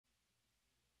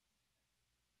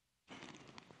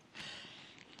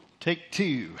Take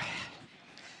two.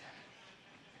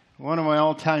 One of my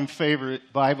all-time favorite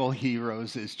Bible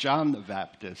heroes is John the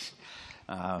Baptist.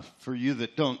 For you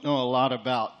that don't know a lot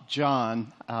about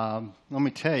John, let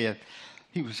me tell you,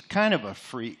 he was kind of a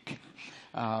freak.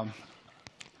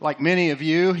 Like many of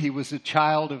you, he was a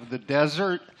child of the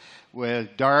desert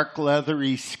with dark,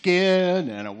 leathery skin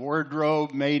and a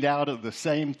wardrobe made out of the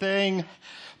same thing.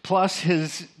 Plus,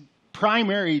 his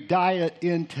primary diet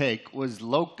intake was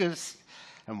locusts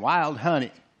and wild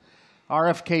honey.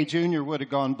 RFK Jr. would have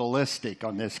gone ballistic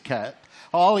on this cat.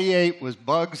 All he ate was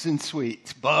bugs and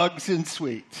sweets, bugs and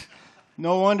sweets.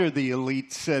 No wonder the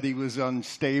elites said he was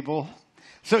unstable.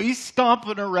 So he's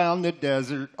stomping around the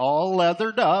desert, all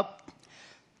leathered up,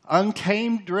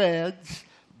 untamed dreads,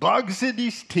 bugs in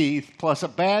his teeth, plus a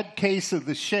bad case of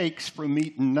the shakes from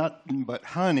eating nothing but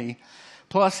honey.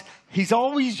 Plus, he's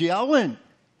always yelling.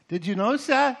 Did you notice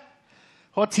that?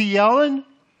 What's he yelling?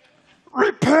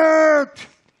 Repent!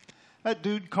 That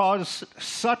dude caused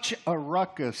such a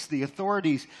ruckus. The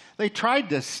authorities, they tried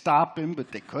to stop him,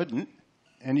 but they couldn't.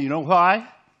 And you know why?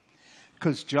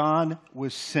 Because John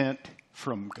was sent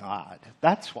from God.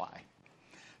 That's why.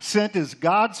 Sent as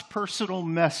God's personal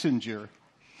messenger,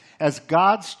 as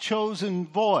God's chosen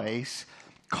voice,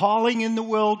 calling in the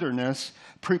wilderness,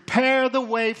 prepare the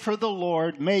way for the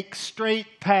Lord, make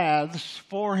straight paths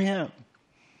for him.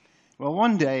 Well,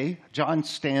 one day, John's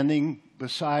standing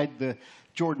beside the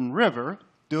Jordan River,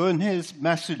 doing his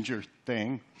messenger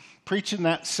thing, preaching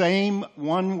that same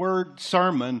one-word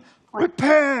sermon,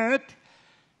 repent.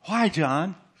 Why,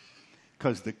 John?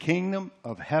 Because the kingdom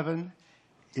of heaven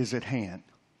is at hand.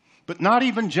 But not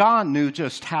even John knew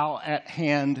just how at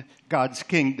hand God's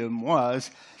kingdom was,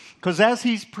 because as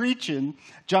he's preaching,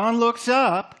 John looks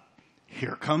up,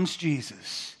 here comes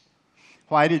Jesus.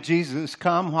 Why did Jesus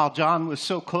come while John was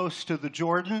so close to the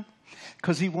Jordan?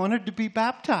 Because he wanted to be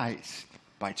baptized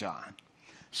by John.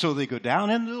 So they go down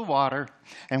into the water,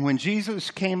 and when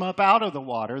Jesus came up out of the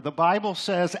water, the Bible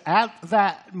says at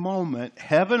that moment,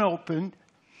 heaven opened,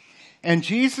 and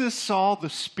Jesus saw the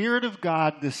Spirit of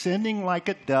God descending like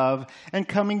a dove and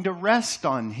coming to rest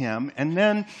on him. And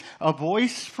then a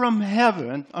voice from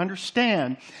heaven,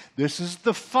 understand, this is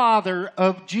the Father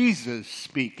of Jesus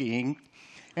speaking,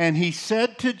 and he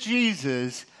said to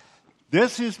Jesus,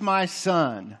 this is my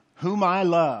Son, whom I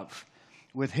love.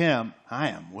 With him I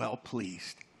am well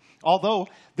pleased. Although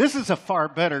this is a far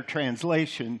better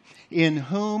translation, in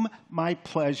whom my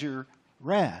pleasure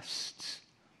rests.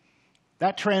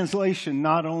 That translation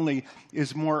not only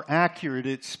is more accurate,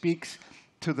 it speaks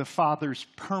to the Father's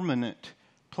permanent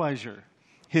pleasure,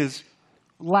 his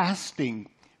lasting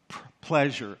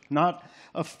pleasure, not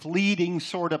a fleeting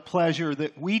sort of pleasure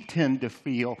that we tend to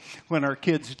feel when our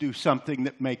kids do something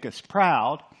that make us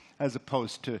proud, as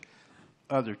opposed to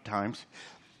other times.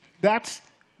 That's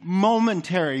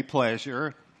momentary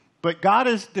pleasure, but God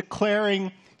is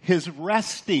declaring his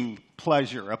resting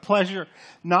pleasure, a pleasure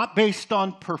not based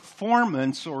on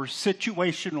performance or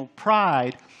situational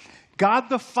pride. God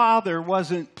the Father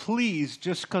wasn't pleased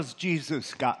just because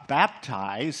Jesus got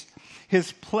baptized.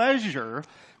 His pleasure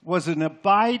was an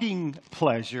abiding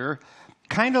pleasure,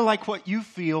 kind of like what you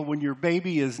feel when your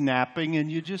baby is napping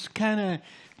and you just kind of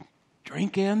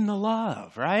drink in the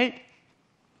love, right?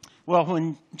 Well,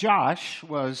 when Josh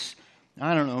was,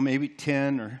 I don't know, maybe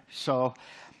 10 or so,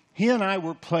 he and I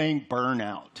were playing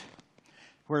Burnout,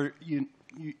 where you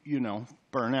know,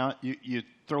 Burnout, you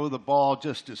throw the ball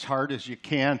just as hard as you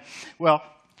can. Well,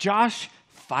 Josh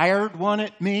fired one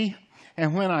at me,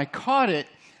 and when I caught it,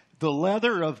 the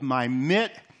leather of my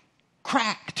mitt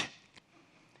cracked,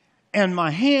 and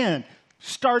my hand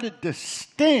started to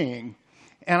sting,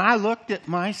 and I looked at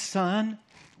my son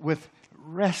with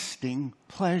resting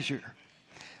pleasure.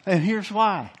 And here's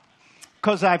why.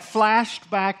 Because I flashed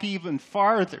back even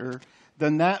farther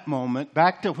than that moment,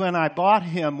 back to when I bought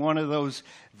him one of those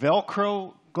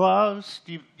Velcro gloves.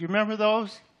 Do you remember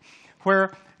those?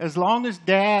 Where as long as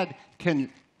Dad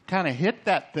can kind of hit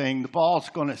that thing, the ball's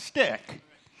going to stick.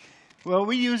 Well,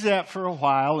 we used that for a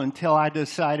while until I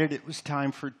decided it was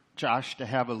time for Josh to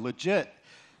have a legit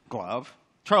glove.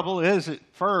 Trouble is, at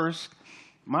first,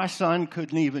 my son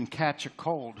couldn't even catch a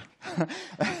cold.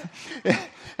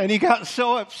 And he got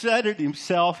so upset at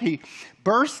himself, he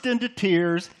burst into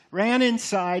tears, ran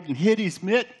inside and hid his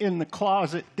mitt in the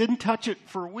closet, didn't touch it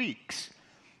for weeks.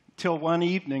 Till one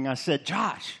evening I said,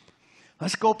 Josh,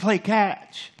 let's go play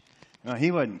catch. Now,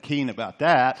 he wasn't keen about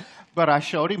that, but I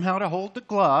showed him how to hold the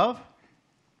glove,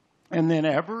 and then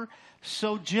ever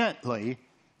so gently,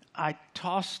 I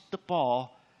tossed the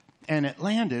ball, and it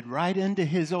landed right into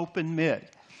his open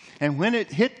mitt. And when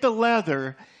it hit the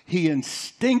leather, he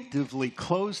instinctively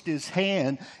closed his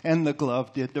hand, and the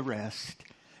glove did the rest.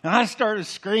 And I started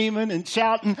screaming and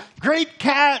shouting, "Great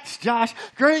catch, Josh,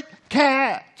 great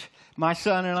catch." My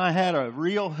son and I had a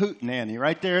real hootenanny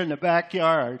right there in the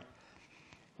backyard.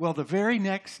 Well, the very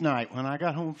next night when I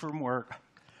got home from work,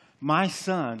 my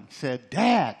son said,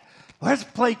 "Dad, let's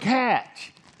play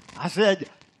catch." I said,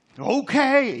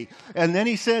 "Okay." And then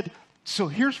he said, "So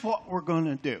here's what we're going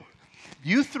to do.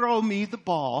 You throw me the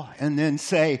ball and then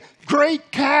say,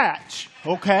 'Great catch,'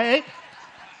 okay?"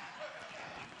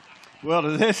 Well,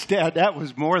 to this dad, that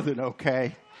was more than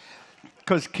okay.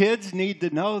 Because kids need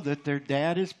to know that their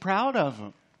dad is proud of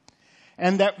them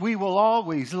and that we will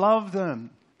always love them.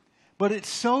 But it's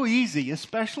so easy,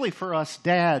 especially for us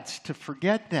dads, to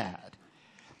forget that.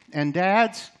 And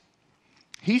dads,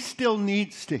 he still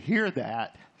needs to hear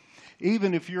that,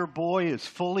 even if your boy is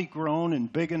fully grown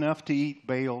and big enough to eat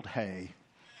baled hay.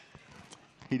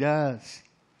 He does.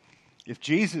 If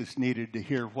Jesus needed to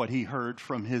hear what he heard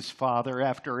from his Father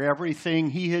after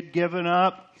everything he had given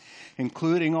up,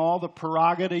 including all the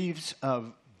prerogatives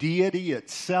of deity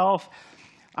itself,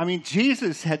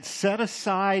 Jesus had set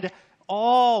aside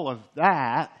all of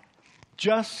that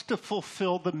just to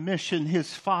fulfill the mission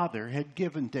his Father had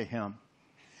given to him.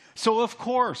 So, of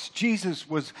course, Jesus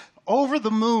was over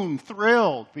the moon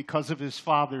thrilled because of his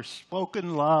Father's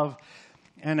spoken love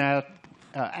and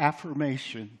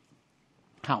affirmation.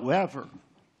 However,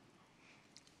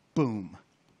 boom.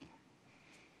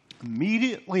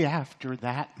 Immediately after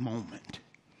that moment,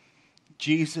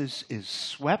 Jesus is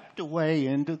swept away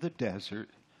into the desert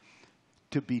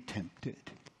to be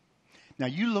tempted. Now,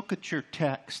 you look at your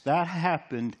text, that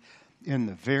happened in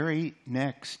the very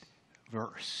next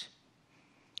verse.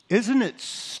 Isn't it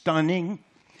stunning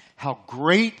how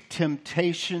great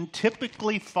temptation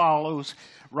typically follows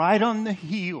right on the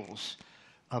heels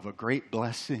of a great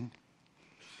blessing?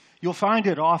 You'll find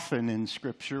it often in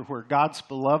Scripture where God's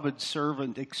beloved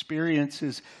servant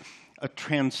experiences a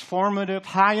transformative,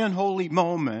 high and holy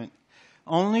moment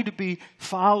only to be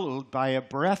followed by a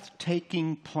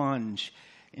breathtaking plunge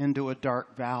into a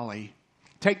dark valley.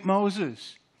 Take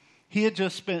Moses. He had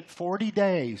just spent 40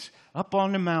 days up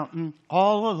on the mountain,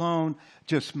 all alone,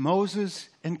 just Moses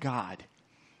and God,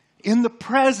 in the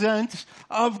presence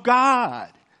of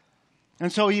God.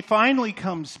 And so he finally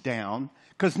comes down,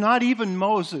 because not even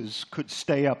Moses could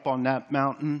stay up on that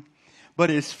mountain, but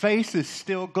his face is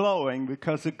still glowing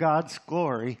because of God's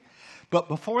glory. But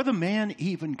before the man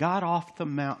even got off the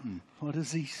mountain, what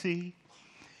does he see?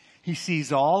 He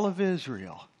sees all of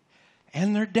Israel,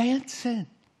 and they're dancing.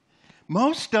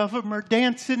 Most of them are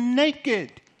dancing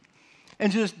naked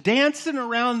and just dancing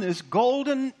around this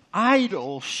golden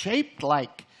idol shaped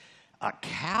like a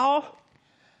cow.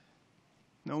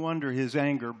 No wonder his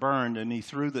anger burned, and he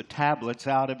threw the tablets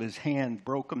out of his hand,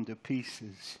 broke them to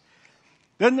pieces.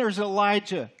 Then there's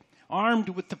Elijah, armed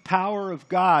with the power of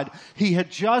God. He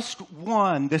had just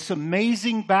won this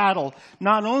amazing battle,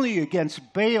 not only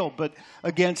against Baal, but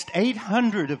against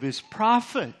 800 of his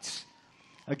prophets.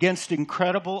 Against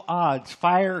incredible odds,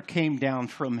 fire came down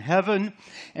from heaven,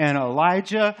 and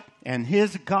Elijah and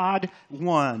his God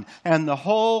won. And the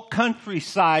whole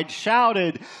countryside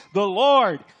shouted, "The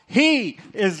Lord, He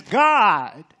is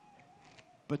God."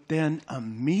 But then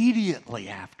immediately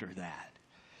after that,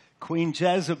 Queen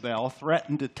Jezebel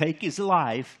threatened to take his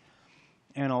life,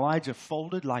 and Elijah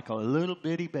folded like a little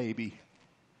bitty baby.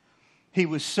 He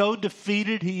was so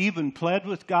defeated, he even pled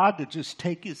with God to just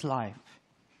take his life.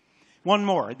 One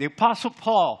more. The Apostle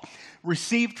Paul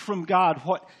received from God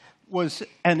what was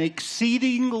an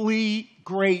exceedingly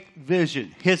great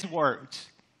vision. His words.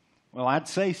 Well, I'd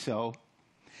say so.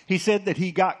 He said that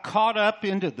he got caught up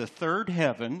into the third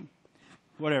heaven,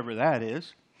 whatever that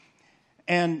is,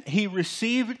 and he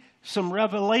received some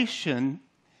revelation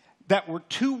that were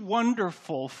too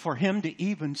wonderful for him to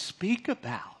even speak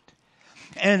about.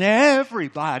 And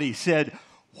everybody said,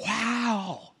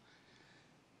 "Wow."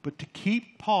 But to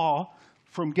keep Paul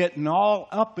from getting all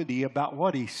uppity about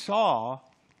what he saw,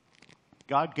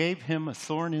 God gave him a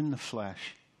thorn in the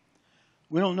flesh.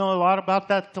 We don't know a lot about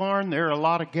that thorn. There are a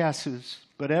lot of guesses.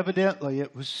 But evidently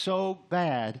it was so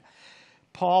bad,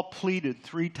 Paul pleaded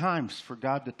 3 times for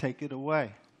God to take it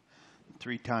away.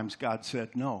 3 times God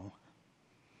said no.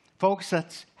 Folks,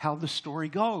 that's how the story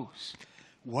goes.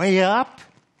 Way up,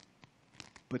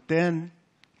 but then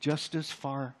just as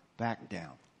far back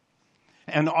down.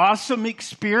 An awesome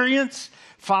experience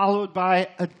followed by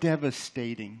a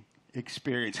devastating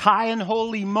experience. High and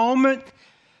holy moment,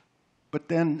 but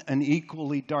then an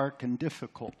equally dark and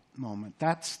difficult moment.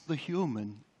 That's the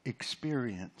human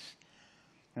experience.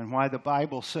 and why the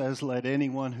Bible says, let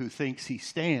anyone who thinks he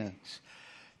stands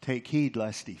take heed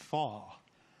lest he fall.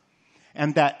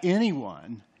 And that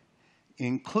anyone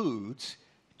includes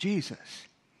Jesus.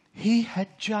 He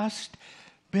had just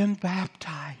been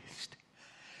baptized.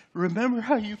 Remember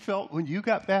how you felt when you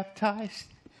got baptized?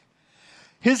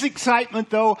 His excitement,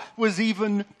 though, was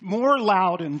even more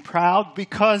loud and proud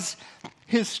because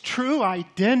his true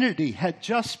identity had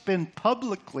just been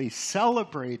publicly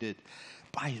celebrated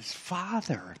by his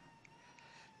Father.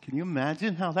 Can you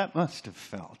imagine how that must have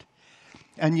felt?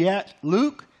 And yet,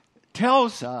 Luke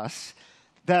tells us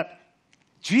that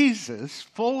Jesus,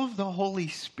 full of the Holy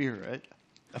Spirit,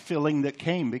 a filling that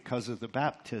came because of the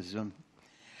baptism,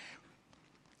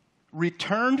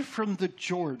 returned from the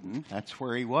Jordan, that's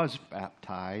where he was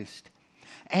baptized,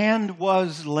 and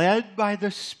was led by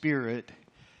the Spirit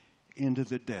into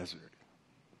the desert.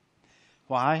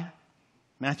 Why?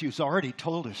 Matthew's already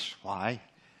told us why.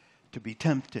 To be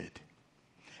tempted.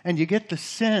 And you get the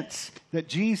sense that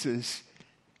Jesus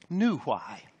knew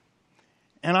why.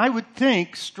 And I would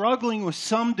think, struggling with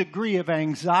some degree of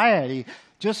anxiety,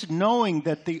 just knowing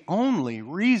that the only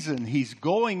reason he's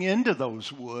going into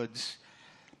those woods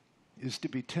is to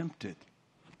be tempted.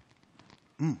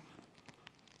 And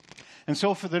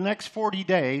so for the next 40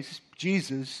 days,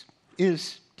 Jesus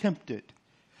is tempted.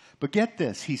 But get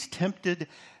this, he's tempted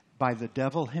by the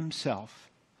devil himself.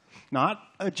 Not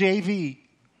a JV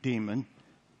demon.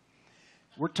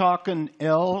 We're talking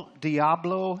El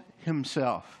Diablo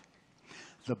himself.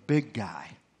 The big guy.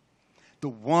 The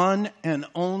one and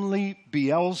only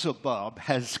Beelzebub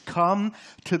has come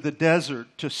to the desert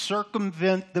to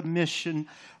circumvent the mission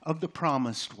of the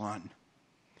promised one.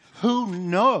 Who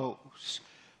knows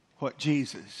what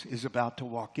Jesus is about to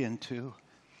walk into?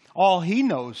 All he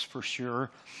knows for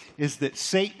sure is that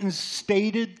Satan's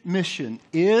stated mission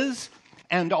is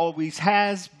and always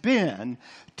has been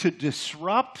to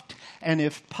disrupt and,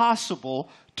 if possible,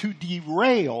 to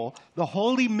derail the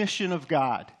holy mission of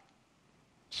God.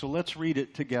 So let's read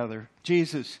it together.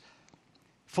 Jesus,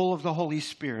 full of the Holy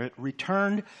Spirit,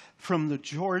 returned from the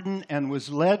Jordan and was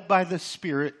led by the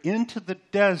Spirit into the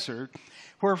desert,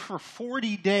 where for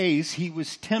 40 days he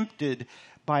was tempted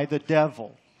by the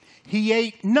devil. He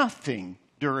ate nothing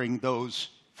during those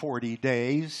 40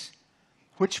 days,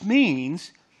 which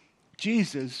means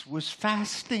Jesus was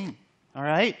fasting. All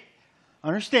right?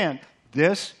 Understand,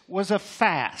 this was a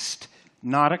fast,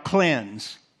 not a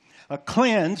cleanse. A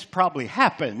cleanse probably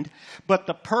happened, but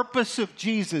the purpose of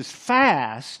Jesus'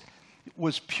 fast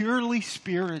was purely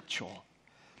spiritual.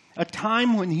 A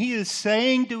time when he is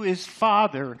saying to his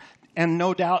Father, and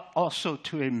no doubt also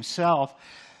to himself,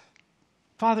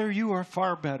 Father, you are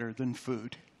far better than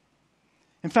food.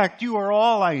 In fact, you are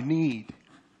all I need.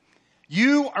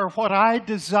 You are what I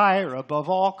desire above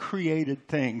all created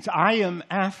things. I am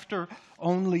after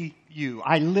only you.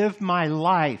 I live my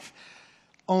life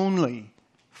only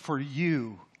for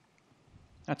you.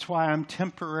 That's why I'm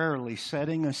temporarily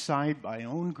setting aside my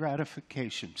own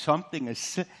gratification, something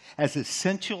as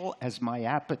essential as my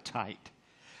appetite,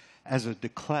 as a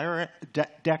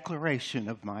declaration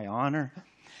of my honor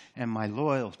and my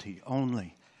loyalty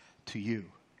only to you.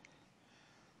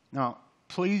 Now,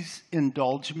 please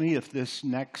indulge me if this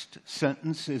next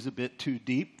sentence is a bit too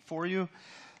deep for you,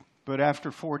 but after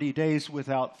 40 days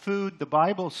without food, the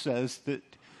Bible says that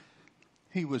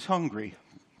he was hungry.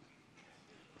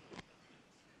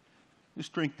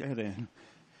 Just drink that in.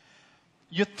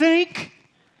 You think,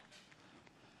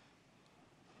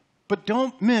 but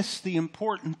don't miss the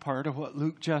important part of what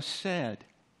Luke just said.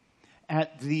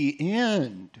 At the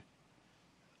end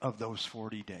of those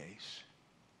 40 days.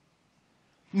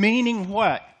 Meaning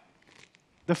what?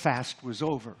 The fast was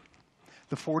over.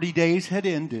 The 40 days had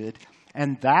ended,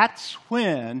 and that's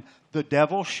when the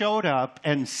devil showed up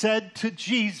and said to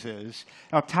Jesus,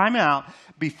 now time out,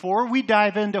 before we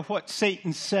dive into what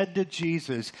Satan said to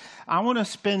Jesus, I want to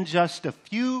spend just a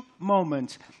few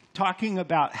moments talking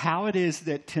about how it is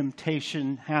that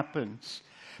temptation happens.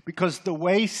 Because the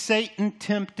way Satan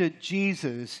tempted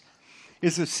Jesus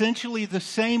is essentially the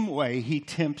same way he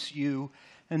tempts you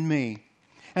and me.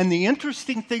 And the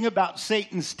interesting thing about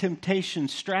Satan's temptation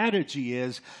strategy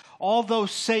is, although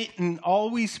Satan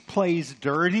always plays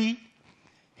dirty,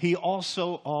 he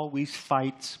also always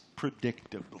fights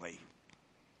predictably.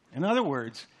 In other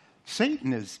words,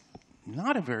 Satan is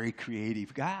not a very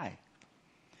creative guy.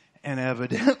 And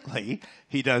evidently,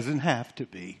 he doesn't have to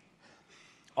be.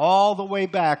 All the way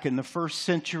back in the 1st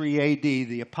century A.D.,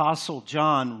 the Apostle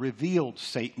John revealed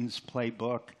Satan's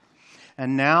playbook.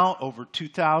 And now, over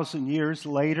 2,000 years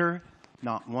later,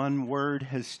 not one word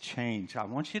has changed. I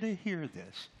want you to hear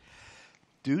this.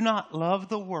 Do not love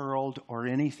the world or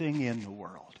anything in the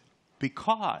world.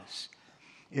 Because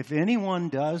if anyone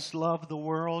does love the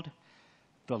world,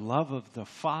 the love of the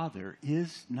Father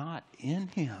is not in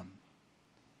him.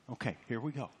 Okay, here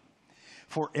we go.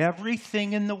 For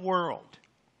everything in the world,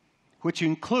 which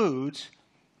includes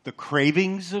the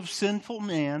cravings of sinful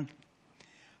man,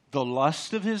 the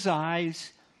lust of his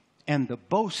eyes, and the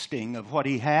boasting of what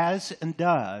he has and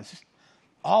does,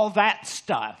 all that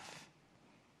stuff,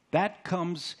 that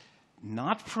comes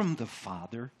not from the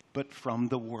Father, but from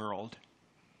the world.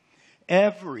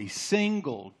 Every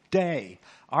single day,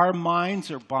 our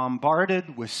minds are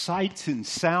bombarded with sights and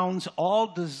sounds,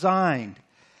 all designed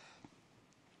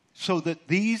so that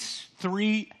these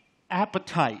three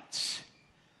appetites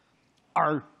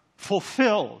are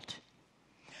fulfilled.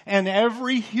 And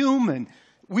every human,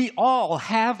 we all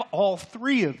have all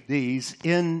three of these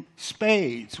in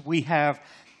spades. We have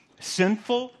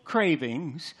sinful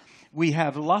cravings, we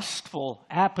have lustful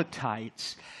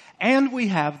appetites, and we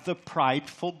have the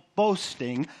prideful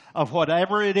boasting of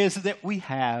whatever it is that we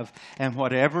have and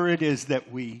whatever it is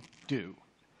that we do.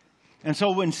 And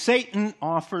so when Satan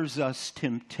offers us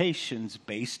temptations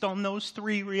based on those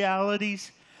three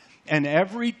realities, and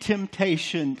every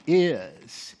temptation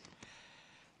is,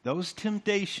 those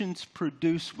temptations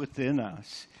produce within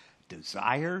us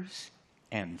desires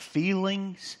and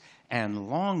feelings and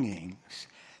longings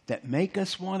that make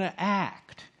us want to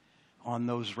act on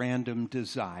those random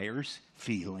desires,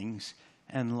 feelings,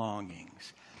 and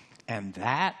longings. And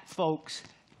that, folks,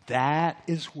 that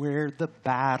is where the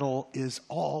battle is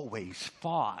always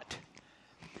fought.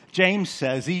 James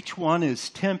says each one is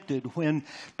tempted when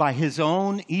by his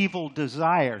own evil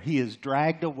desire he is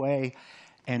dragged away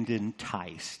and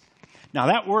enticed. Now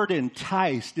that word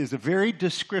enticed is a very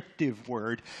descriptive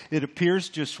word. It appears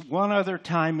just one other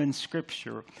time in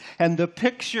Scripture. And the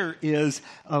picture is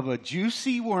of a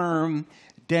juicy worm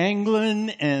dangling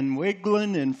and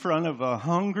wiggling in front of a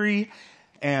hungry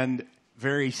and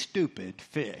very stupid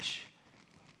fish.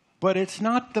 But it's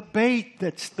not the bait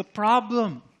that's the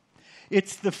problem.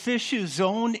 It's the fish's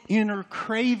own inner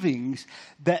cravings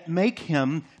that make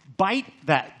him bite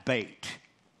that bait.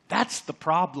 That's the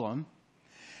problem.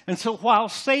 And so while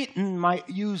Satan might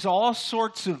use all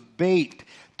sorts of bait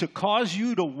to cause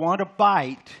you to want to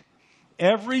bite,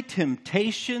 every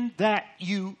temptation that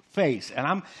you face,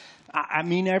 and I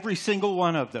mean every single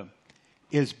one of them,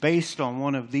 is based on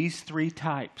one of these three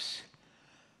types.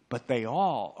 But they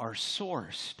all are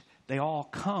sourced. They all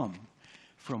come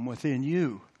from within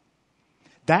you.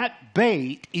 That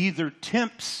bait either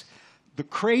tempts the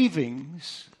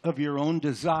cravings of your own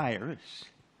desires.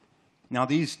 Now,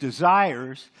 these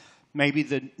desires, maybe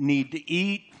the need to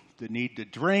eat, the need to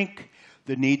drink,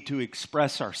 the need to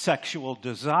express our sexual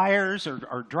desires or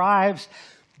our drives,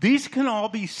 these can all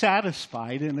be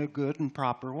satisfied in a good and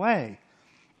proper way.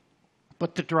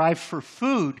 But the drive for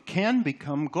food can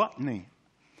become gluttony.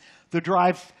 The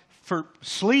drive for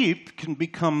sleep can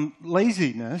become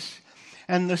laziness.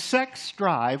 And the sex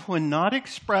drive, when not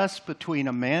expressed between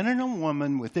a man and a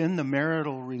woman within the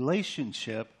marital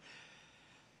relationship,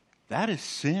 that is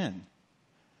sin.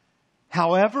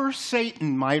 However,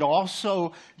 Satan might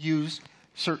also use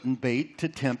certain bait to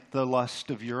tempt the lust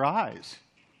of your eyes.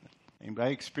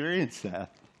 Anybody experience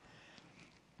that?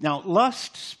 Now,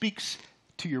 lust speaks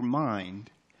to your mind,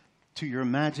 to your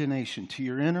imagination, to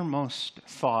your innermost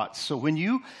thoughts. So when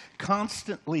you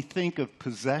constantly think of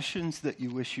possessions that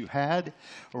you wish you had,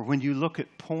 or when you look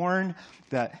at porn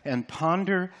and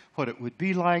ponder what it would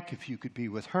be like if you could be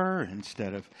with her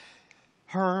instead of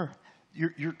her,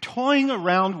 you're toying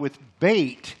around with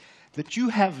bait that you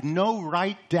have no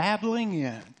right dabbling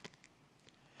in.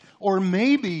 Or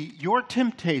maybe your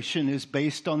temptation is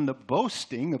based on the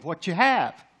boasting of what you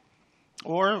have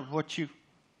or what you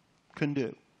can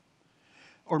do.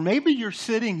 Or maybe you're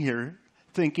sitting here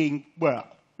thinking, well,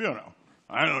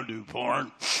 I don't do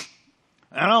porn.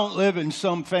 I don't live in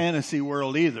some fantasy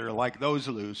world either like those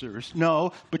losers.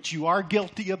 No, but you are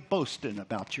guilty of boasting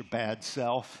about your bad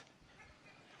self.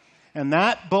 And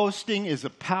that boasting is a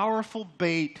powerful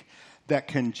bait that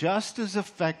can just as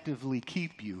effectively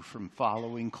keep you from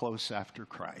following close after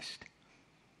Christ.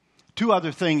 Two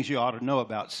other things you ought to know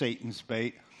about Satan's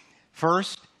bait.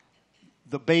 First,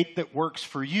 the bait that works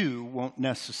for you won't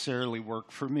necessarily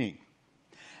work for me.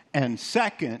 And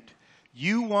second,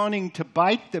 you wanting to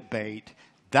bite the bait,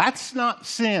 that's not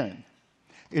sin.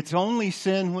 It's only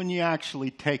sin when you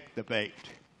actually take the bait.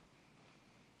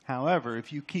 However,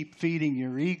 if you keep feeding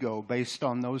your ego based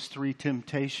on those three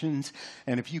temptations,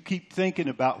 and if you keep thinking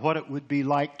about what it would be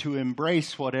like to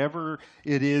embrace whatever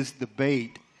it is, the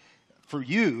bait for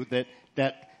you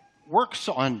that works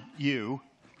on you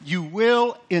you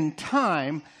will, in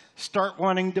time, start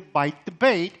wanting to bite the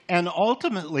bait, and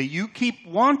ultimately you keep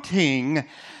wanting,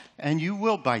 and you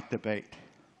will bite the bait.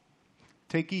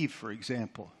 Take Eve, for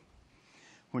example.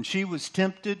 When she was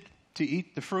tempted to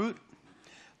eat the fruit,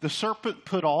 the serpent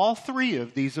put all three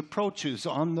of these approaches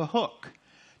on the hook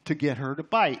to get her to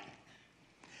bite.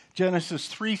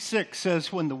 Genesis 3:6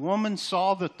 says, when the woman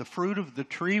saw that the fruit of the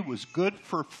tree was good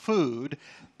for food,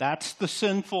 that's the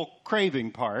sinful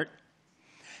craving part,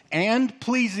 and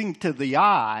pleasing to the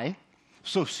eye,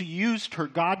 so she used her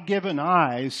God-given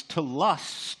eyes to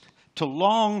lust, to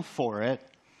long for it,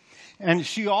 and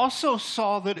she also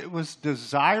saw that it was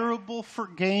desirable for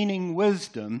gaining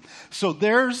wisdom. So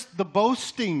there's the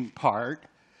boasting part.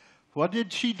 What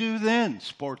did she do then,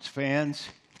 sports fans?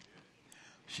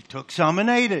 She took some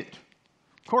and ate it.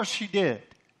 Of course she did.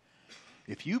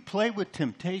 If you play with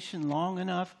temptation long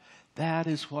enough, that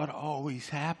is what always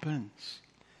happens.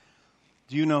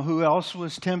 Do you know who else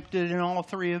was tempted in all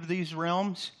three of these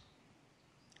realms?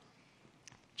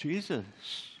 Jesus.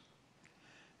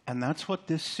 And that's what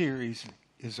this series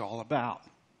is all about.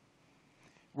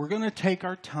 We're going to take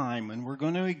our time and we're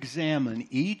going to examine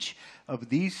each of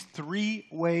these three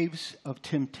waves of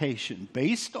temptation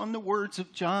based on the words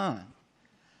of John.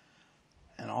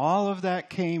 And all of that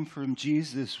came from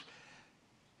Jesus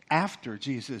after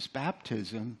Jesus'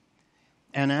 baptism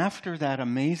and after that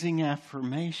amazing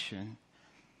affirmation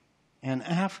and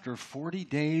after 40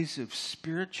 days of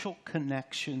spiritual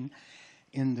connection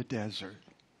in the desert.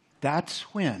 That's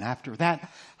when, after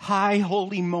that high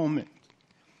holy moment,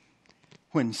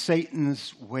 when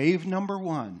Satan's wave number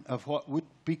one of what would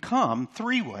become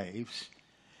three waves,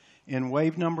 in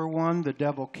wave number one, the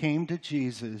devil came to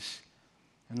Jesus,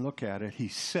 and look at it, he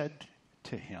said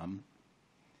to him,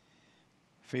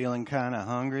 feeling kind of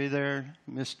hungry there,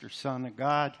 Mr. Son of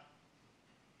God?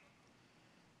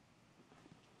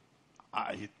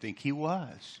 I think he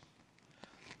was.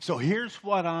 So here's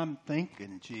what I'm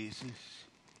thinking, Jesus.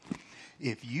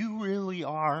 If you really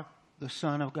are the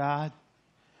Son of God,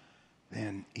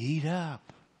 then eat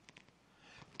up.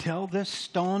 Tell this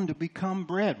stone to become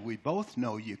bread. We both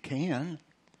know you can.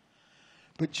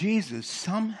 But Jesus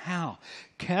somehow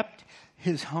kept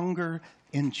his hunger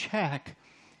in check,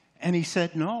 and he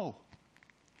said no.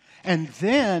 And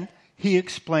then he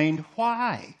explained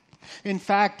why. In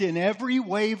fact, in every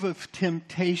wave of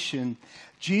temptation,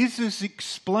 Jesus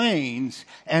explains,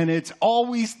 and it's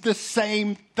always the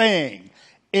same thing.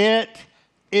 It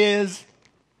is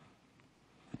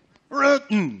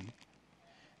written.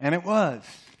 And it was.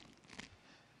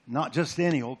 Not just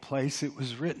any old place, it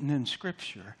was written in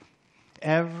Scripture.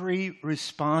 Every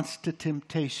response to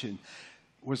temptation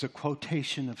was a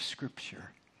quotation of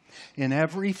Scripture. In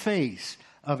every phase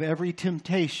of every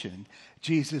temptation,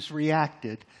 Jesus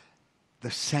reacted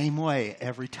the same way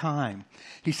every time.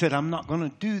 He said, I'm not going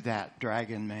to do that,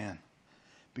 dragon man,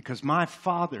 because my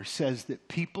Father says that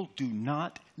people do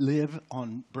not live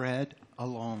on bread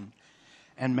alone.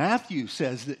 And Matthew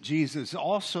says that Jesus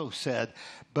also said,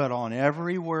 but on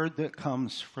every word that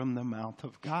comes from the mouth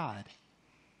of God.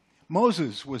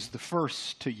 Moses was the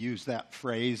first to use that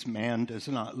phrase, man does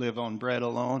not live on bread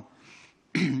alone.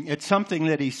 It's something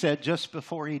that he said just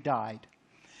before he died,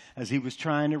 as he was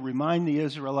trying to remind the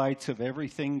Israelites of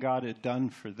everything God had done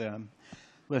for them.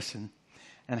 Listen,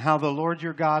 and how the Lord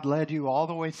your God led you all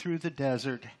the way through the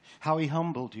desert, how he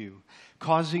humbled you,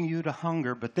 causing you to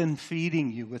hunger, but then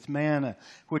feeding you with manna,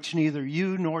 which neither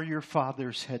you nor your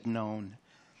fathers had known.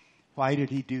 Why did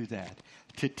he do that?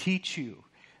 To teach you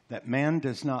that man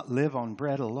does not live on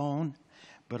bread alone,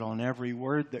 but on every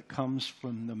word that comes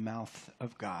from the mouth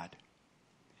of God.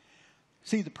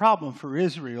 See, the problem for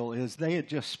Israel is they had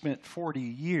just spent 40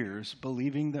 years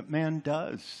believing that man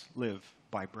does live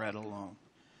by bread alone.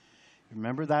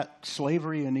 Remember that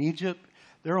slavery in Egypt?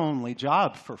 Their only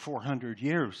job for 400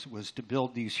 years was to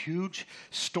build these huge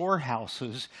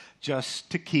storehouses just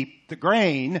to keep the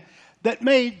grain that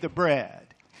made the bread.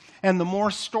 And the more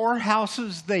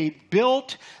storehouses they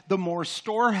built, the more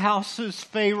storehouses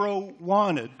Pharaoh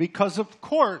wanted. Because, of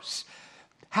course,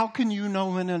 how can you know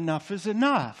when enough is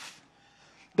enough?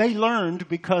 They learned,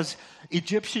 because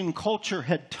Egyptian culture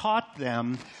had taught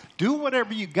them, do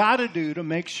whatever you got to do to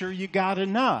make sure you got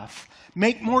enough.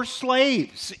 Make more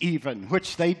slaves even,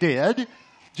 which they did.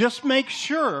 Just make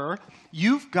sure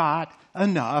you've got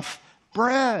enough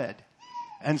bread.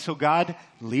 And so God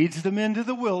leads them into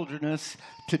the wilderness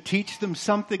to teach them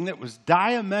something that was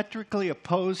diametrically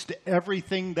opposed to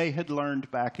everything they had learned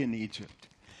back in Egypt.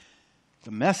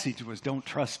 The message was, don't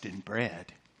trust in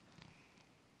bread.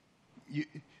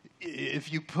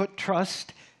 If you put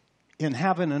trust in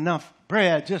having enough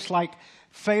bread, just like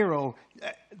Pharaoh,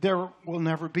 there will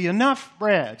never be enough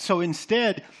bread. So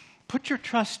instead, put your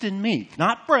trust in me.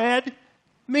 Not bread,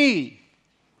 me.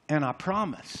 And I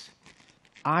promise,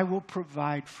 I will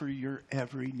provide for your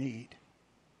every need.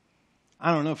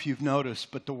 I don't know if you've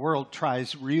noticed, but the world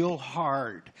tries real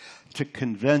hard to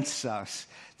convince us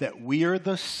that we are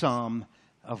the sum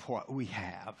of what we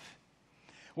have.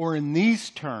 Or in these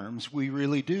terms, we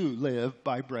really do live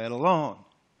by bread alone.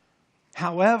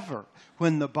 However,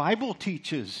 when the Bible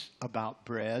teaches about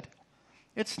bread,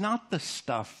 it's not the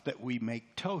stuff that we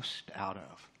make toast out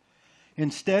of.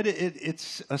 Instead,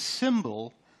 it's a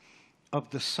symbol of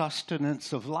the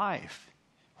sustenance of life,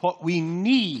 what we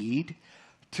need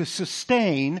to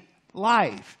sustain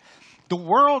life. The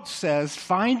world says,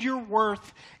 find your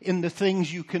worth in the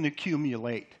things you can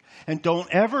accumulate. And don't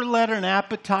ever let an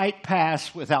appetite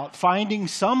pass without finding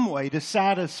some way to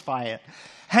satisfy it.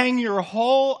 Hang your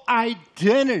whole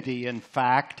identity, in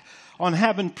fact, on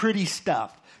having pretty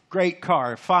stuff. Great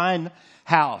car, fine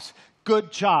house,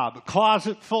 good job,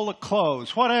 closet full of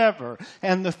clothes, whatever.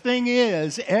 And the thing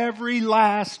is, every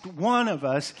last one of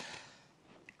us,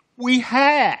 we've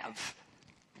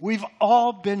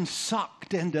all been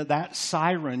sucked into that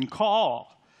siren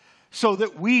call so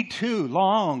that we too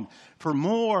long for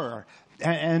more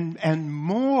and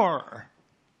more.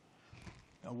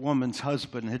 A woman's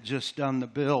husband had just done the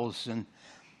bills, and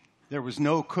there was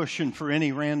no cushion for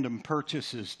any random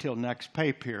purchases till next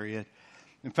pay period.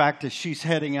 In fact, as she's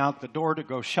heading out the door to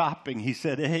go shopping, he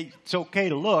said, hey, it's okay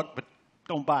to look, but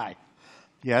don't buy.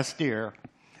 Yes, dear.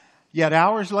 Yet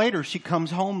hours later, she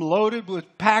comes home loaded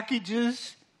with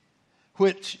packages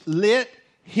which lit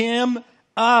him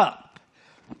up.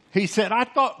 He said, I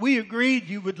thought we agreed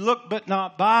you would look but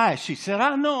not buy. She said,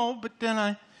 I know, but then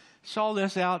I saw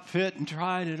this outfit and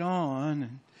tried it on.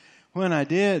 And when I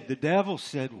did, the devil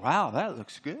said, wow, that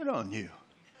looks good on you.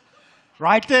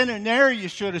 Right then and there, you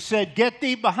should have said, get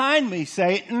thee behind me,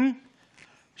 Satan.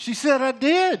 She said, I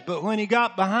did. But when he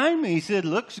got behind me, he said,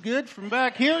 looks good from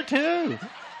back here too.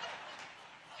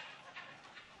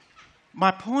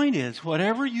 My point is,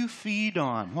 whatever you feed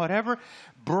on, whatever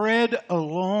bread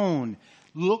alone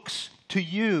looks to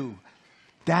you,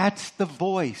 that's the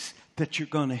voice that you're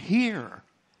going to hear.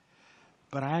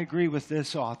 But I agree with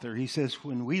this author. He says,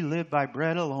 when we live by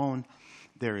bread alone,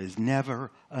 there is never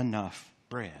enough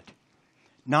bread.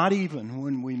 Not even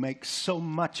when we make so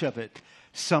much of it,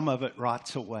 some of it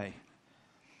rots away.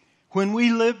 When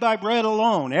we live by bread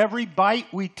alone, every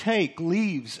bite we take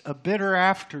leaves a bitter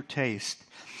aftertaste.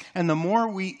 And the more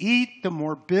we eat, the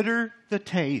more bitter the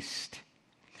taste.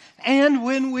 And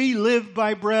when we live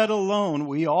by bread alone,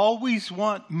 we always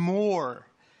want more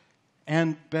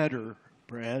and better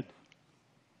bread.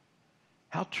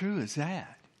 How true is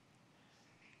that?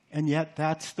 And yet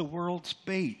that's the world's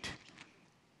bait.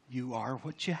 You are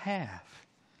what you have.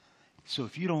 So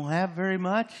if you don't have very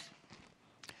much,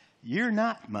 you're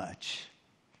not much.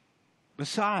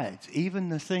 Besides, even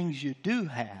the things you do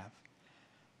have,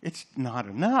 it's not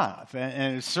enough.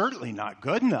 And it's certainly not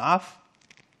good enough.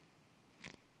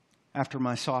 After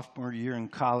my sophomore year in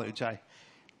college,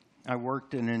 I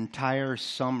worked an entire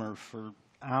summer for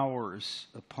hours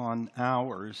upon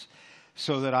hours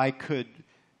so that I could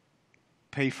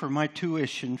pay for my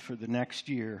tuition for the next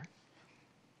year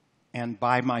and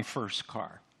buy my first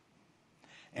car.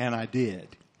 And I did,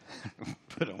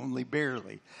 but only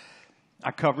barely.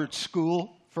 I covered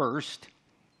school first,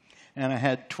 and I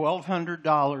had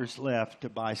 $1,200 left to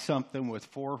buy something with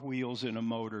 4 wheels and a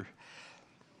motor.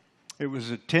 It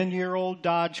was a 10-year-old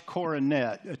Dodge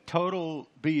Coronet, a total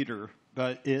beater,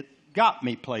 but it got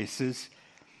me places.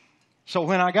 So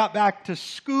when I got back to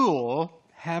school,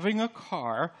 having a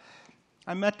car,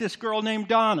 I met this girl named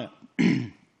Donna.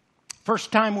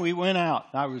 First time we went out,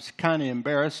 I was kind of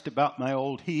embarrassed about my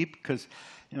old heap because,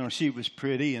 she was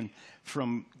pretty and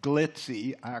from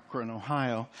glitzy Akron,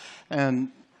 Ohio.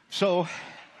 And so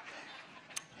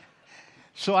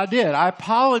I did. I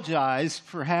apologized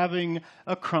for having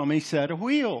a crummy set of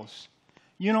wheels.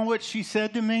 You know what she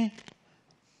said to me?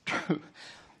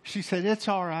 She said, it's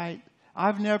all right.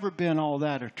 I've never been all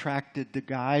that attracted to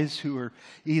guys who are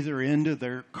either into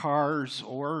their cars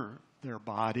or their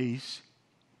bodies.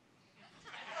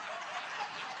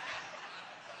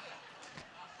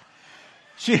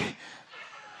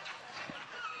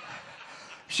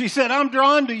 She said, I'm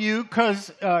drawn to you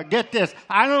because, get this,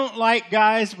 I don't like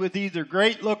guys with either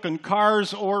great-looking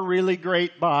cars or really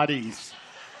great bodies.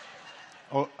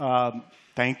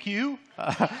 Thank you.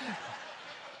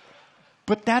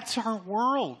 But that's our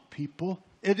world, people.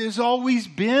 It has always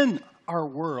been our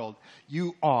world.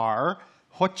 You are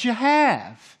what you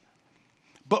have.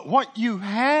 But what you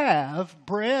have,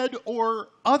 bread or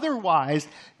otherwise,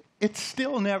 it's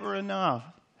still never enough.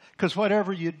 Because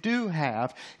whatever you do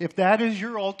have, if that is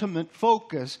your ultimate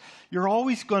focus, you're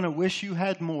always going to wish you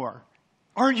had more.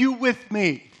 Are you with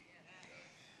me?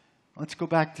 Let's go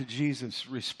back to Jesus'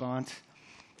 response.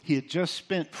 He had just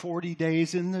spent 40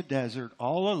 days in the desert,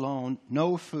 all alone,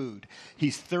 no food.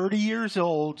 He's 30 years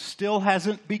old, still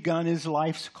hasn't begun his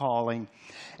life's calling.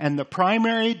 And the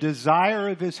primary desire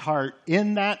of his heart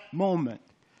in that moment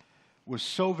was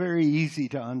so very easy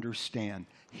to understand.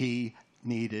 He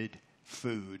needed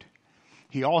food.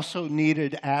 He also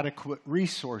needed adequate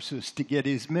resources to get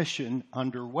his mission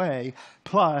underway.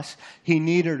 Plus, he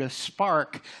needed a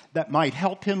spark that might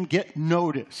help him get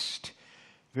noticed.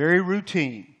 Very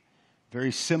routine,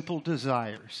 very simple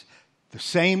desires. The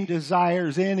same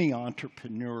desires any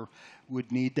entrepreneur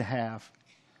would need to have.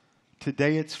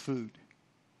 Today it's food.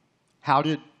 How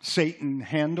did Satan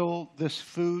handle this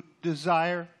food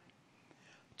desire?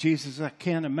 Jesus, I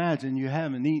can't imagine you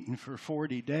haven't eaten for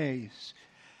 40 days.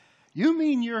 You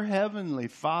mean your heavenly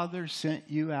Father sent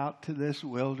you out to this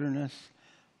wilderness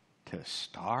to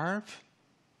starve?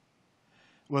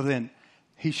 Well, then,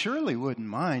 he surely wouldn't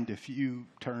mind if you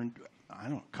turned,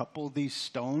 a couple of these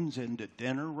stones into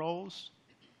dinner rolls.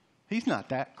 He's not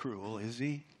that cruel, is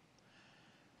he?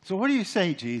 So what do you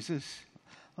say, Jesus?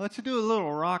 Let's do a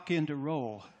little rock into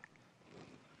roll.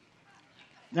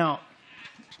 Now,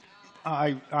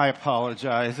 I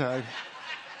apologize.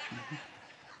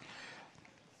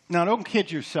 Now, don't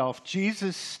kid yourself.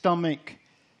 Jesus' stomach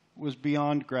was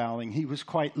beyond growling. He was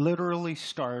quite literally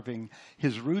starving.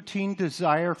 His routine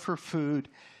desire for food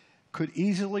could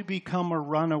easily become a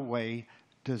runaway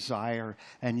desire.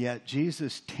 And yet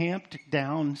Jesus tamped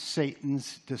down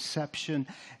Satan's deception,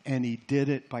 and he did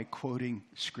it by quoting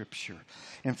Scripture.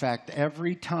 In fact,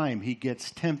 every time he gets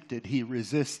tempted, he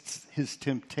resists his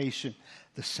temptation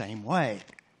the same way.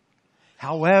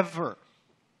 However,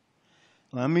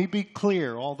 let me be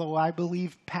clear, although I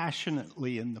believe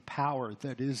passionately in the power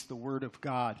that is the Word of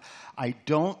God, I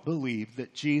don't believe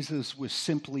that Jesus was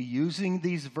simply using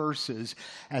these verses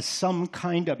as some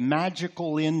kind of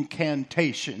magical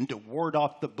incantation to ward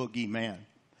off the boogeyman.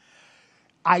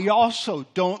 I also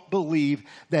don't believe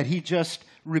that he just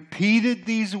repeated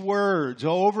these words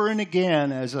over and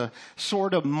again as a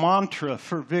sort of mantra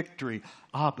for victory.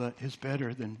 Abba is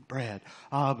better than bread.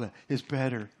 Abba is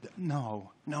better. No.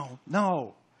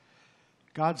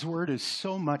 God's word is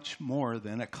so much more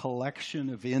than a collection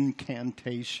of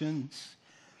incantations.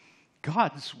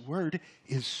 God's word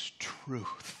is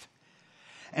truth.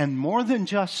 And more than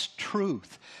just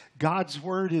truth, God's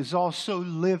word is also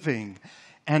living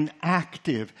and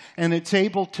active, and it's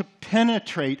able to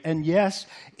penetrate and, yes,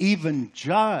 even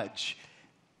judge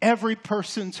every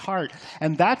person's heart.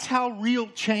 And that's how real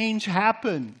change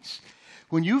happens.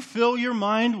 When you fill your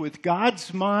mind with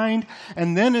God's mind,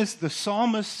 and then as the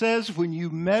psalmist says, when you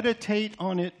meditate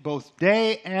on it both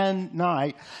day and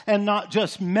night, and not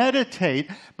just meditate,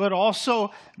 but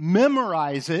also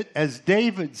memorize it, as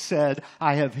David said,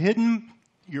 I have hidden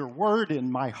your word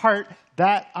in my heart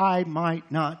that I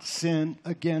might not sin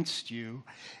against you.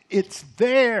 It's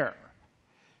there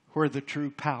where the true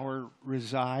power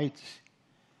resides.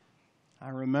 I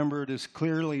remember it as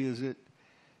clearly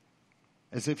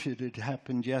as if it had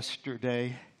happened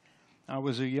yesterday. I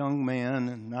was a young man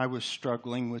and I was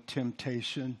struggling with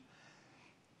temptation.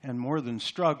 And more than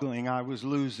struggling, I was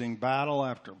losing battle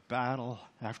after battle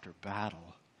after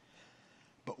battle.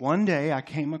 But one day I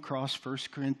came across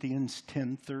 1 Corinthians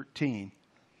 10:13,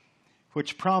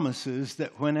 which promises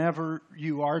that whenever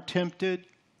you are tempted,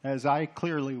 as I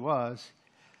clearly was,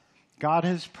 God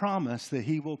has promised that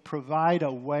he will provide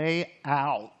a way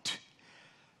out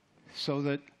so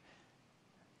that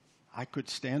I could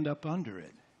stand up under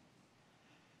it.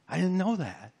 I didn't know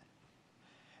that.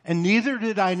 And neither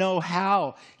did I know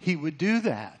how he would do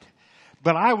that.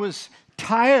 But I was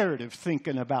tired of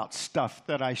thinking about stuff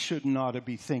that I shouldn't ought to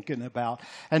be thinking about.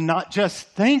 And not just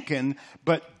thinking,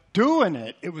 but doing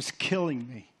it. It was killing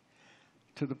me.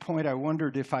 To the point I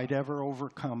wondered if I'd ever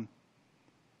overcome.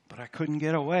 But I couldn't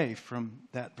get away from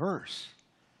that verse.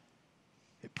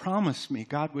 It promised me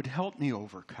God would help me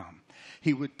overcome.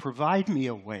 He would provide me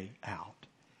a way out.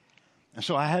 And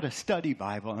so I had a study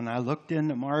Bible, and I looked in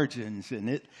the margins, and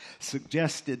it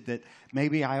suggested that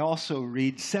maybe I also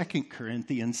read 2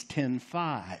 Corinthians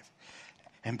 10:5.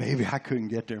 And baby, I couldn't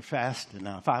get there fast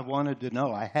enough. I wanted to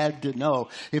know. I had to know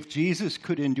if Jesus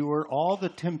could endure all the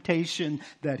temptation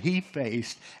that he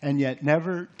faced and yet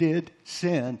never did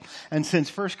sin. And since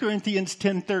 1 Corinthians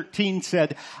 10:13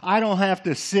 said, I don't have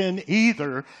to sin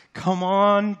either, come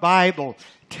on, Bible,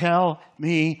 tell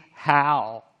me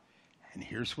how. And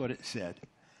here's what it said.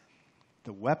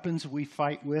 The weapons we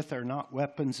fight with are not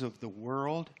weapons of the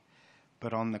world,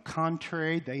 but on the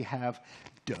contrary, they have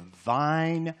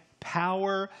divine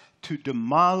power to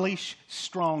demolish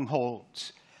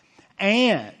strongholds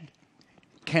and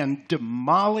can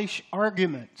demolish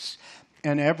arguments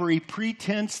and every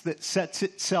pretense that sets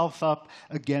itself up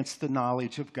against the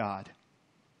knowledge of God.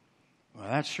 Well,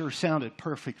 that sure sounded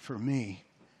perfect for me.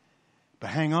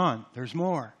 But hang on, there's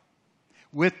more.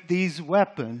 With these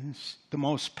weapons, the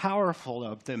most powerful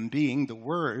of them being the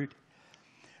Word,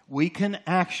 we can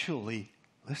actually,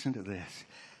 listen to this,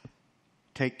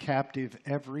 take captive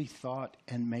every thought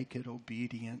and make it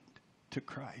obedient to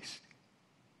Christ.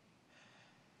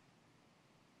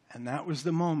 And that was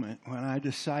the moment when I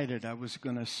decided I was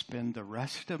going to spend the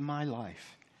rest of my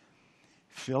life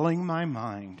filling my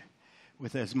mind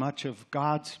with as much of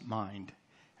God's mind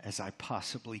as I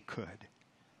possibly could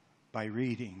by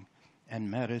reading and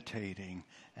meditating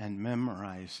and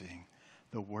memorizing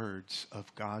the words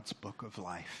of God's book of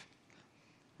life.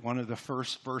 One of the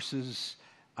first verses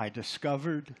I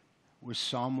discovered was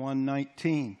Psalm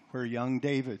 119, where young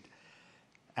David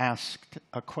asked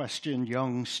a question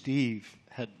young Steve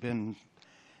had been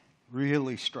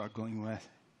really struggling with.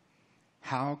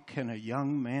 How can a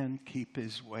young man keep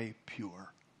his way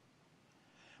pure?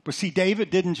 But see,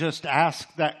 David didn't just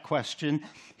ask that question.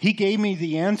 He gave me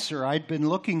the answer I'd been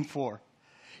looking for.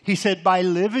 He said, by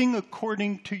living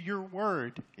according to your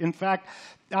word. In fact,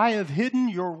 I have hidden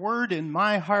your word in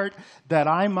my heart that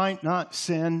I might not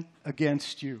sin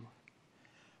against you.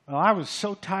 Well, I was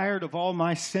so tired of all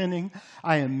my sinning,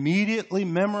 I immediately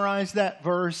memorized that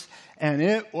verse, and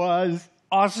it was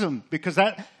awesome because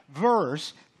that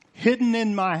verse, hidden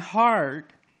in my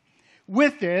heart,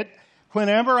 with it,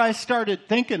 whenever I started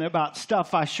thinking about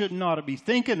stuff I shouldn't ought to be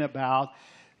thinking about,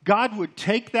 God would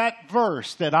take that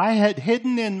verse that I had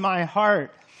hidden in my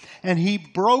heart and he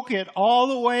broke it all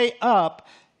the way up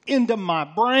into my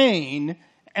brain,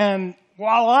 and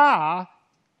voila,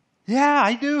 yeah,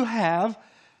 I do have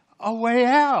a way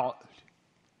out.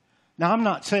 Now, I'm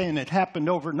not saying it happened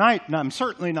overnight, and I'm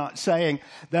certainly not saying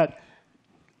that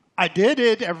I did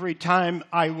it every time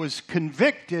I was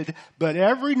convicted, but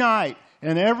every night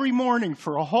and every morning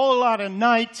for a whole lot of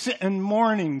nights and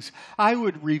mornings, I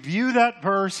would review that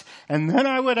verse, and then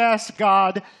I would ask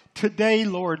God, today,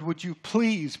 Lord, would you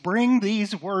please bring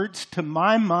these words to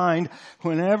my mind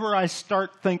whenever I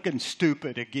start thinking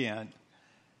stupid again?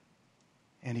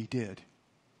 And he did.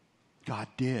 God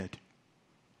did.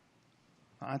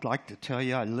 I'd like to tell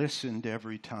you I listened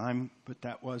every time, but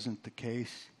that wasn't the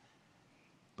case.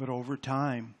 But over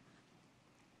time,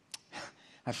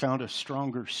 I found a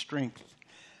stronger strength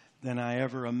than I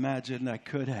ever imagined I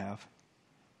could have.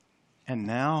 And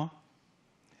now,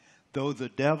 though the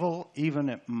devil, even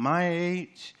at my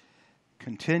age,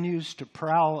 continues to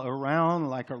prowl around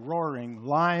like a roaring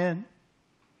lion,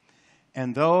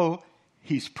 and though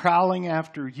he's prowling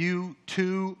after you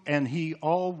too, and he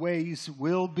always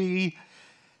will be,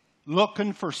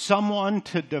 looking for someone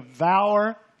to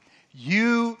devour,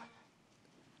 you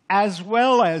as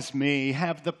well as me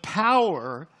have the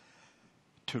power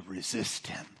to resist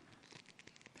him.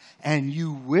 And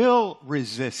you will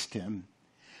resist him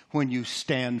when you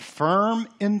stand firm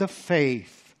in the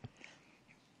faith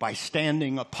by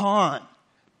standing upon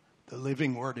the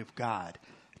living Word of God,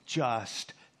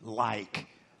 just like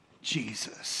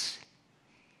Jesus.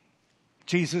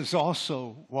 Jesus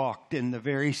also walked in the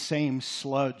very same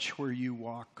sludge where you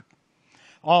walk.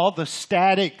 All the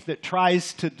static that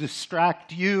tries to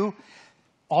distract you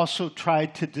also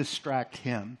tried to distract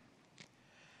him.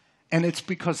 And it's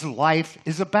because life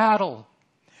is a battle.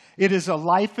 It is a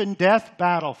life and death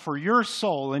battle for your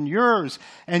soul and yours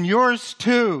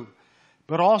too,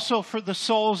 but also for the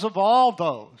souls of all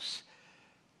those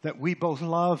that we both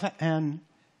love and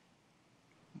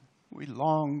we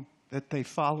long that they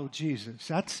follow Jesus.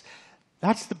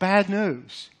 That's the bad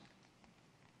news.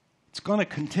 It's going to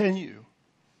continue.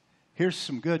 Here's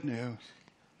some good news.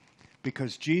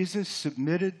 Because Jesus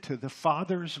submitted to the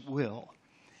Father's will,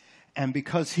 and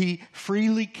because he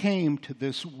freely came to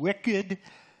this wicked,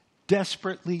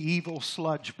 desperately evil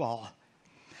sludge ball,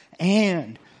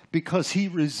 and because he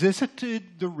resisted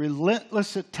the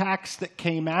relentless attacks that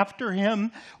came after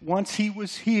him once he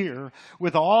was here,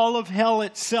 with all of hell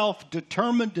itself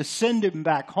determined to send him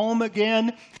back home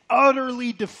again,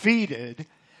 utterly defeated,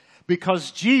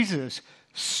 because Jesus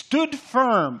stood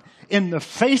firm in the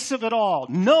face of it all,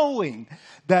 knowing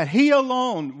that he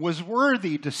alone was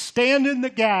worthy to stand in the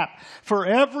gap for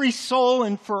every soul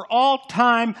and for all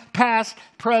time, past,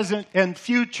 present, and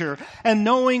future, and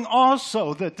knowing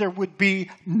also that there would be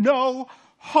no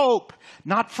hope,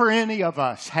 not for any of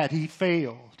us, had he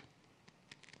failed.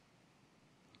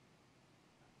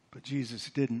 But Jesus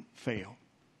didn't fail.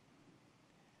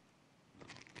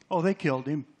 Oh, they killed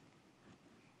him,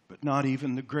 but not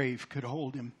even the grave could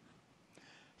hold him.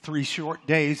 3 short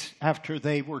days after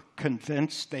they were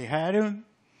convinced they had him,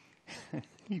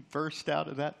 he burst out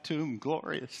of that tomb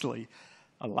gloriously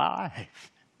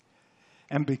alive.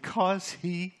 And because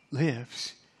he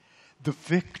lives, the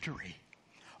victory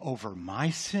over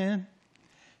my sin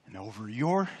and over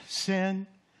your sin,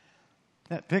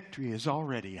 that victory is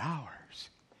already ours.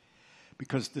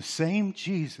 Because the same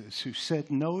Jesus who said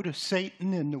no to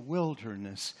Satan in the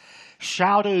wilderness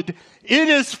shouted, "It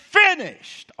is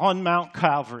finished," on Mount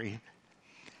Calvary.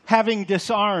 Having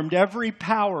disarmed every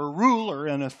power, ruler,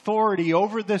 and authority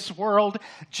over this world,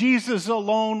 Jesus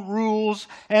alone rules,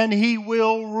 and he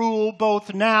will rule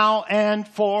both now and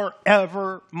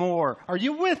forevermore. Are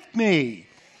you with me?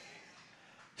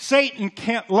 Satan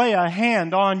can't lay a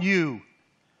hand on you.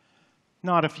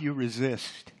 Not if you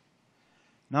resist.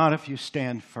 Not if you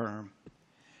stand firm.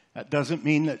 That doesn't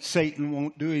mean that Satan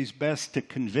won't do his best to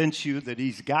convince you that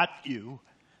he's got you,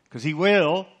 because he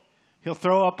will. He'll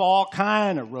throw up all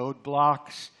kind of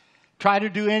roadblocks, try to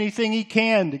do anything he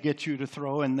can to get you to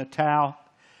throw in the towel.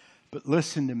 But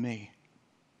listen to me.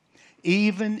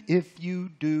 Even if you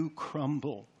do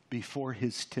crumble before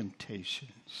his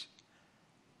temptations,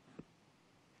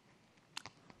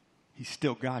 he's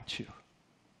still got you.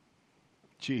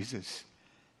 Jesus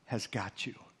has got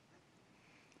you.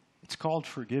 It's called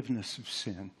forgiveness of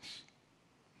sins.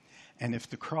 And if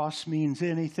the cross means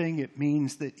anything, it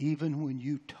means that even when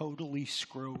you totally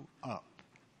screw up,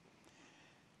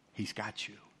 he's got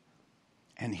you.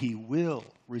 And he will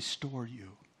restore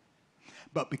you.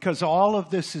 But because all of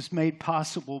this is made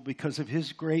possible because of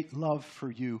his great love for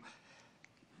you,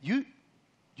 you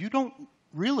don't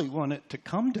really want it to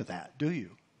come to that, do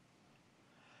you?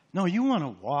 No, you want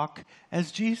to walk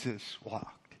as Jesus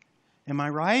walked. Am I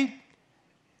right?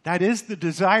 That is the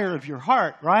desire of your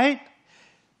heart, right?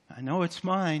 I know it's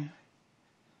mine.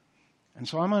 And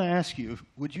so I'm going to ask you,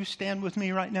 would you stand with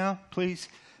me right now? Please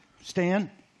stand.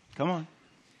 Come on.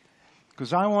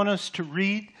 Because I want us to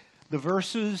read the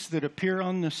verses that appear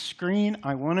on the screen.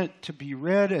 I want it to be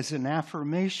read as an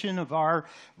affirmation of our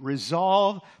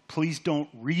resolve. Please don't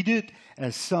read it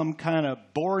as some kind of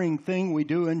boring thing we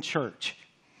do in church.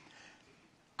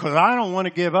 Because I don't want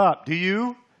to give up. Do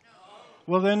you?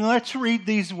 Well, then let's read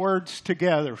these words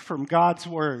together from God's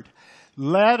Word.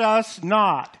 Let us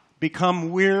not become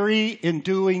weary in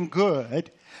doing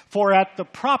good, for at the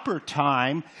proper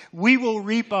time we will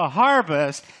reap a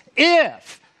harvest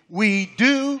if we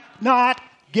do not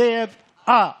give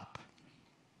up.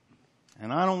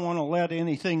 And I don't want to let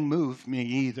anything move me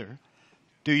either.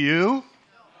 Do you?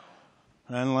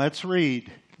 Then let's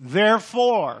read.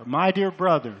 Therefore, my dear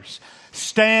brothers,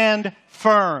 stand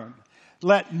firm.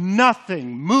 Let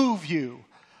nothing move you.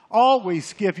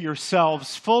 Always give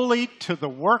yourselves fully to the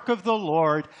work of the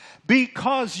Lord,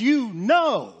 because you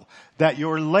know that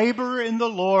your labor in the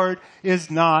Lord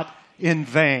is not in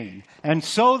vain. And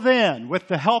so then, with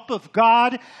the help of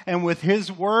God and with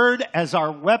his word as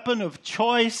our weapon of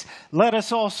choice, let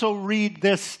us also read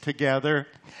this together.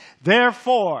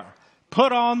 Therefore,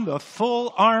 put on the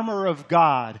full armor of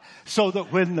God, so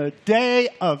that when the day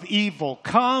of evil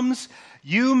comes,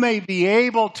 you may be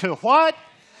able to what?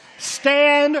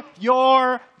 Stand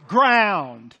your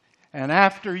ground. And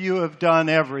after you have done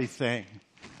everything,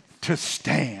 to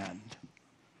stand.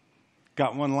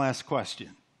 Got one last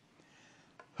question.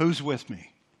 Who's with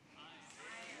me?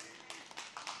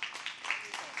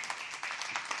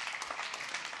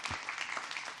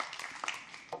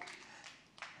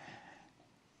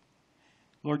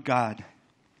 Lord God,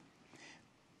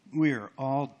 we are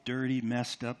all dirty,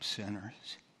 messed up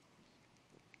sinners.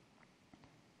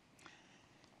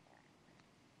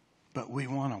 But we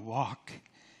want to walk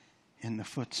in the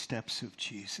footsteps of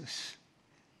Jesus.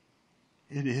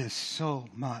 It is so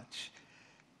much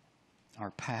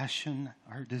our passion,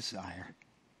 our desire.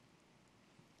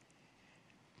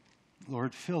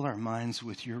 Lord, fill our minds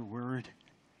with your word.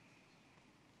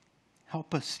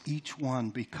 Help us each one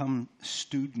become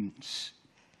students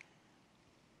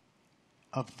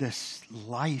of this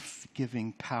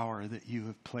life-giving power that you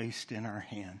have placed in our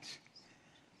hands.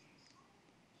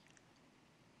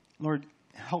 Lord,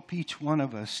 help each one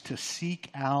of us to seek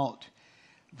out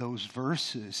those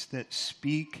verses that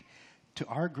speak to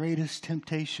our greatest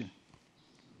temptation.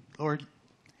 Lord,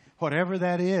 whatever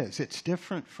that is, it's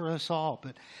different for us all,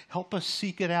 but help us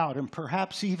seek it out and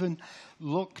perhaps even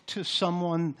look to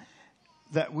someone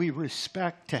that we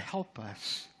respect to help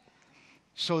us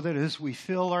so that as we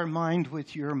fill our mind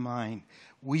with your mind,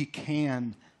 we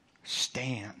can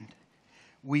stand.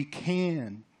 We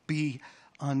can be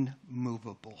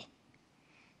unmovable.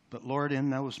 But Lord, in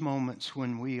those moments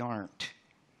when we aren't,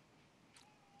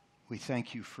 we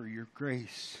thank you for your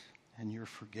grace and your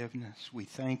forgiveness. We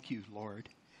thank you, Lord,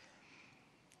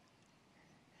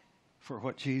 for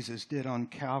what Jesus did on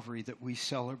Calvary that we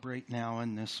celebrate now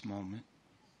in this moment.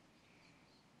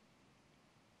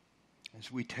 As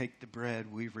we take the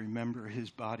bread, we remember his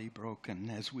body broken.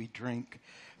 As we drink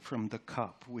from the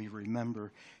cup, we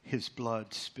remember his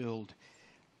blood spilled,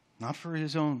 not for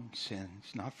his own sins,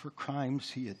 not for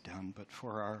crimes he had done, but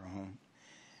for our own.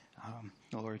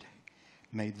 Lord,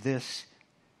 may this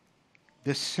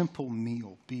simple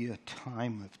meal be a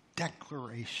time of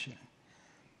declaration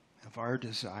of our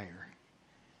desire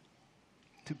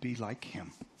to be like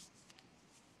him.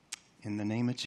 In the name of Jesus.